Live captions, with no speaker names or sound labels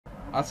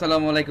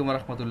Assalamualaikum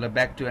warahmatullah.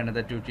 Back to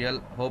another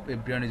tutorial. Hope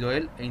everyone is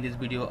well. In this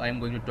video I am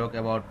going to talk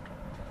about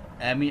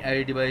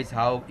MEID device,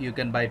 how you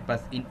can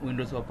bypass in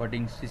Windows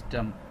operating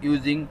system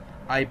using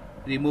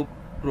iRemove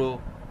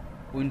Pro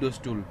Windows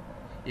tool.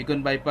 You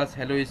can bypass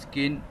hello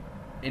screen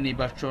any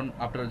version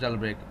after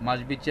jailbreak.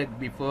 Must be checked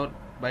before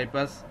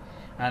bypass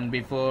and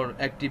before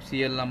active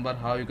CL number.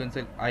 How you can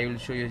check, I will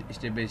show you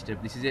step by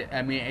step. This is a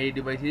MEID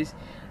devices,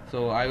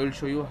 so I will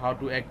show you how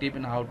to active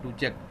and how to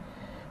check.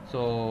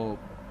 So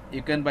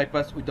you can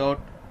bypass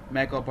without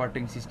Mac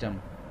operating system.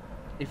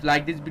 If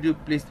like this video,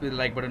 please hit the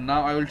like button.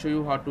 Now I will show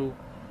you how to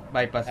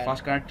bypass. And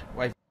fast connect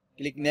Wi-Fi.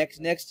 Click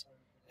next,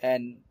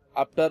 and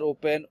after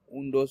open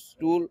Windows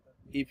tool.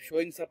 If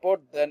showing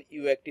support, then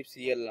you active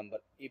CL number.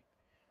 If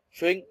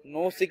showing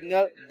no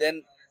signal,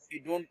 then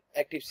you don't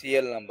active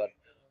CL number.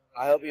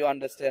 I hope you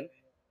understand.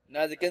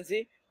 Now as you can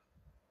see,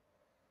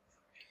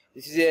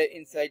 this is a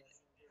inside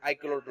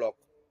iCloud lock.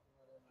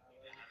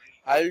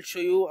 I will show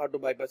you how to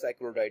bypass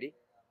iCloud ID.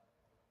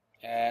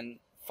 And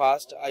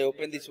first I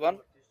open this one.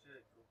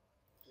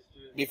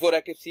 Before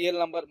active CL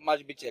number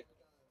must be checked.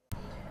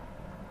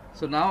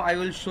 So now I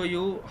will show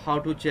you how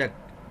to check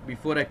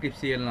before active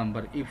CL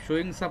number. If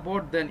showing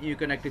support, then you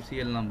can active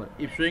CL number.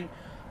 If showing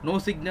no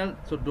signal,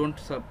 so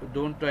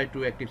don't try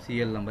to active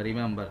CL number.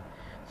 Remember.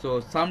 So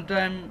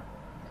sometime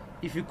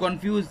if you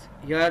confuse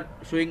here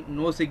showing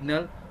no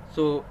signal,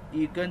 so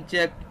you can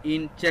check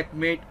in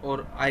checkmate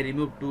or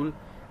iRemove tool.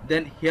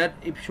 Then here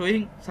if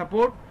showing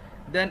support,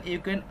 then you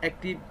can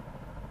active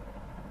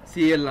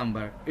CL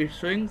number. It's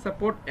showing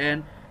support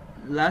and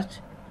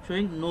last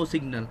showing no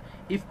signal.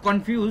 If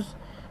confused,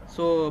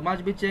 so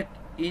must be checked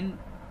in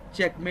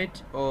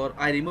checkmate or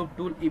iRemove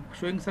tool. If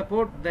showing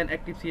support, then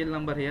active CL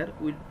number here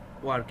will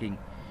working.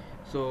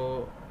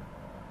 So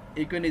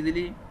you can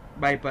easily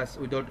bypass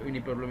without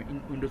any problem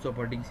in Windows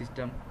operating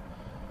system.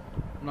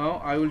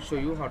 Now I will show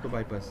you how to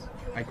bypass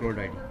iCloud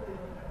ID.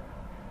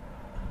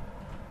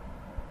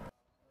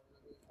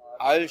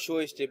 I will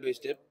show step by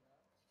step.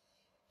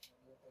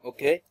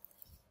 Okay.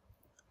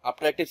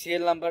 After active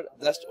CL number,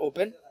 just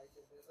open.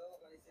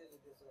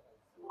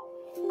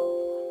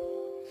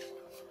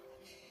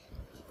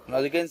 Now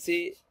you can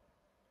see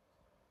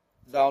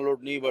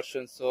download new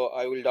version. So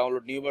I will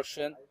download new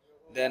version.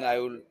 Then I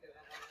will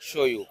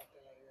show you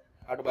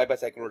how to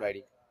bypass iCloud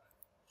ID.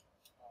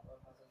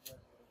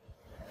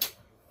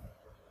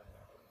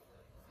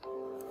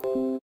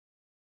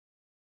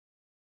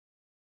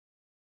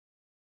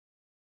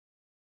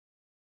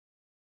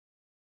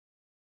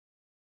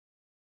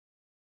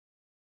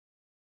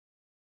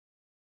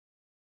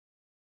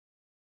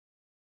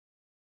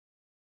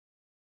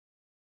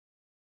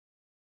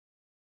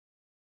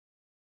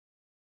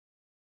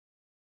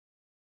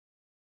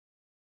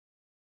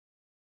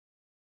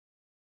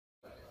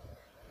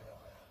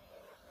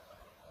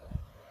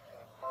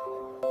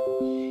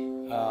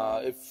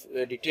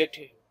 If detect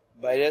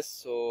virus,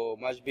 so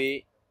must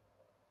be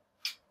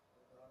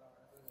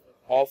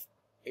off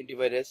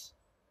antivirus.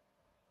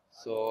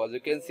 So as you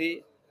can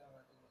see,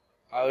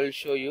 I will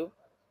show you,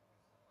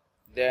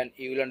 then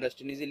you will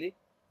understand easily.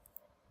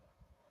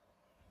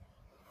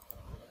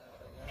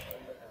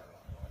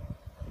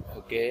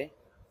 Okay,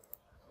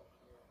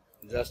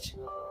 just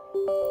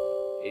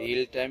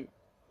real-time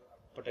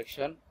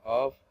protection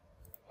off.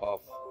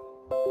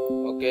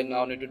 Okay,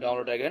 now need to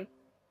download again.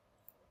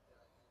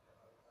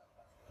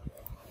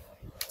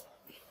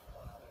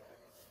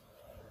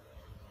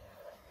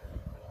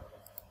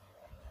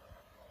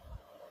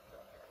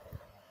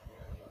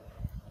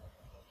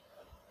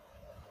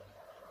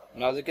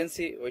 Now as you can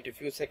see, wait a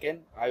few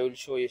seconds, I will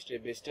show you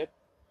step by step.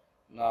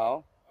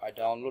 Now I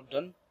download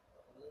done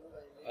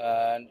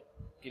and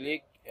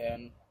click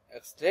and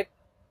extract,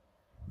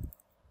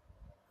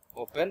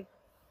 open.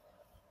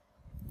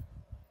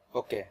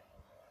 Okay.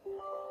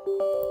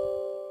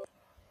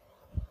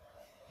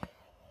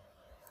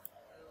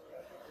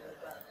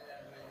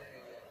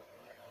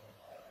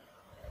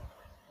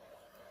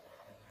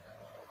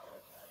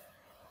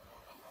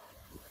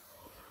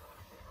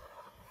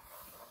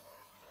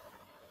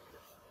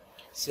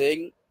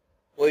 Saying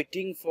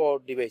waiting for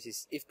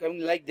devices. If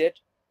coming like that,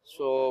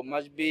 so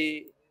must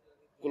be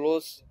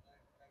close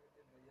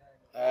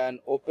and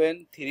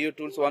open 3D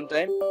tools one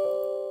time.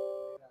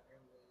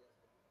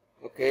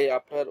 Okay,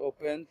 after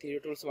open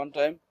 3D tools one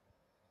time,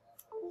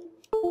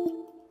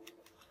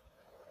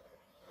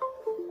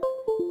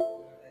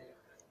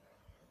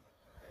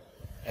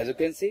 as you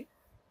can see,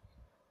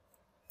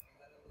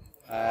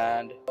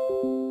 and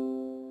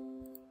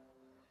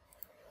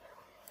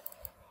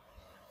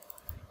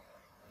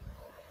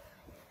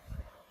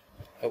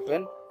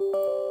open.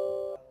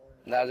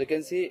 Now as you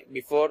can see,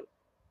 before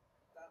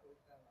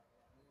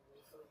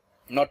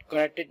not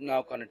connected,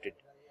 now connected.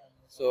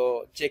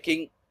 So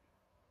checking,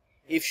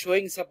 if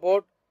showing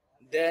support,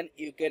 then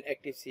you can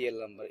active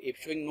CL number. If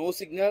showing no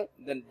signal,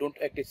 then don't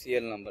active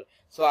CL number.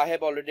 So I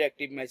have already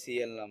active my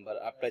CL number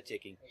after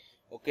checking.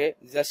 Okay,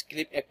 just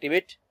click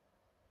activate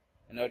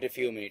and wait a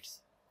few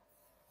minutes.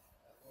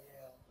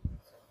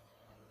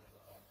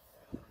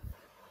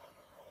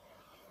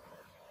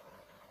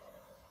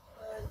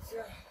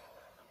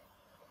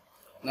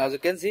 Now as you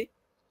can see,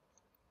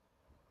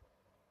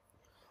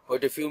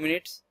 wait a few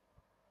minutes,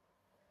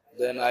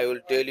 then I will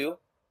tell you.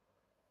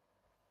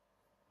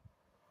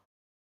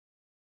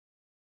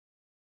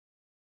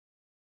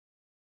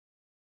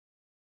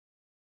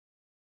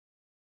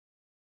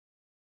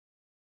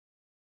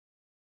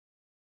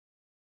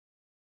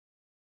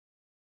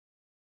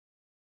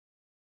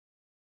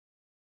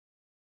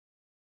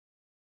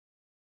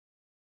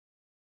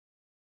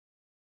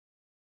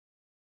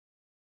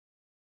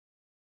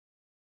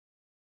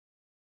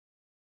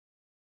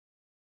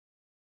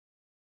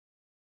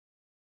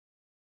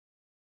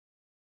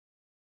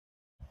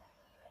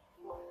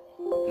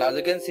 Now as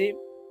you can see,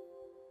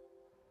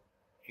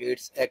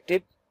 it's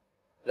active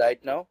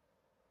right now,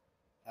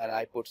 and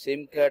I put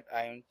SIM card.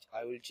 I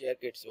will check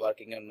it's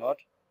working or not,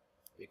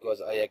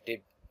 because I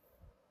active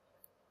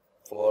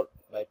for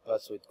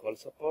bypass with call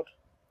support,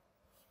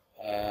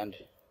 and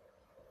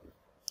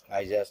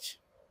I just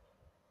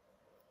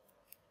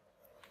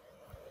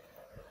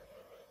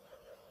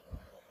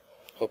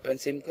open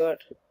SIM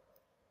card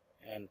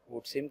and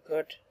put SIM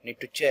card. Need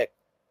to check,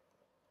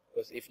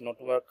 because if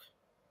not work,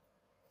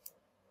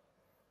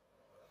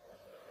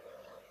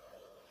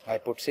 I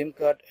put SIM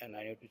card and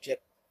I need to check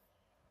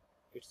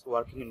it's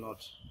working or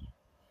not.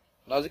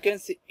 Now as you can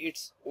see,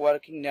 it's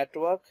working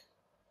network,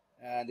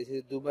 and this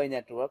is Dubai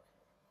network.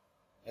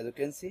 As you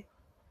can see,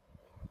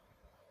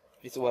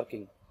 it's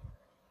working.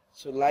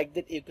 So like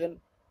that you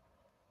can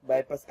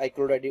bypass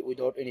iCloud ID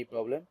without any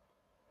problem.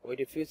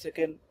 Wait a few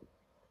seconds,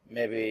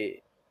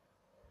 maybe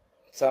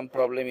some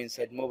problem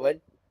inside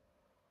mobile.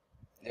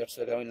 That's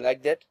why coming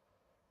like that.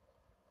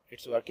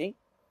 It's working.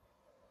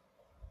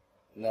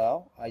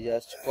 Now I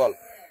just call.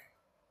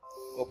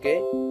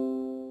 Okay.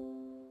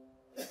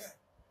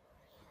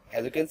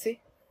 As you can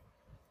see,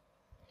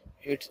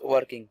 it's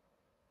working.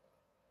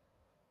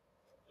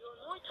 Your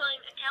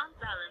more-time account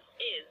balance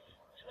is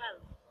 12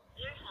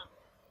 dirham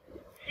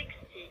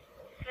 60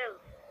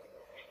 fils,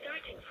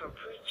 starting from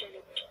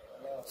pre-January.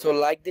 So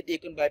like that you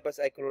can bypass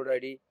iCloud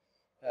ID,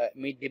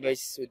 MEID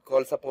device with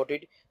call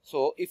supported.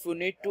 So if you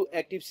need to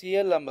active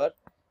serial number,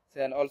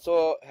 then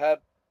also have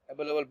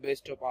available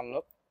best of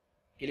unlock.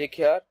 Click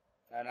here,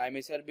 and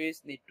IMEI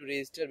service need to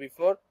register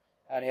before,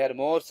 and here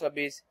more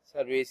service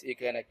you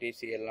can active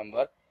serial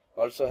number.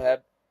 Also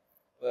have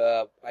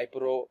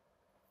iRemove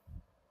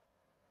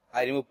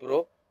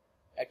Pro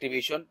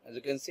activation. As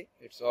you can see,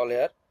 it's all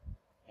here.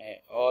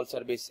 All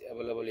service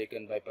available. You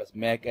can bypass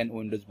Mac and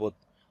Windows both.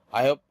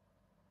 I hope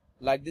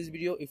like this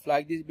video. If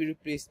like this video,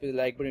 please press the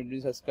like button.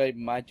 Please subscribe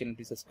my channel.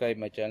 Please subscribe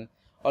my channel.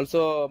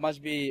 Also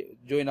must be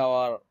join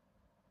our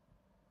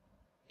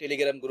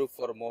Telegram group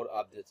for more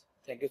updates.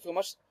 Thank you so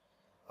much.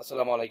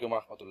 Assalamualaikum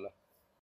warahmatullah.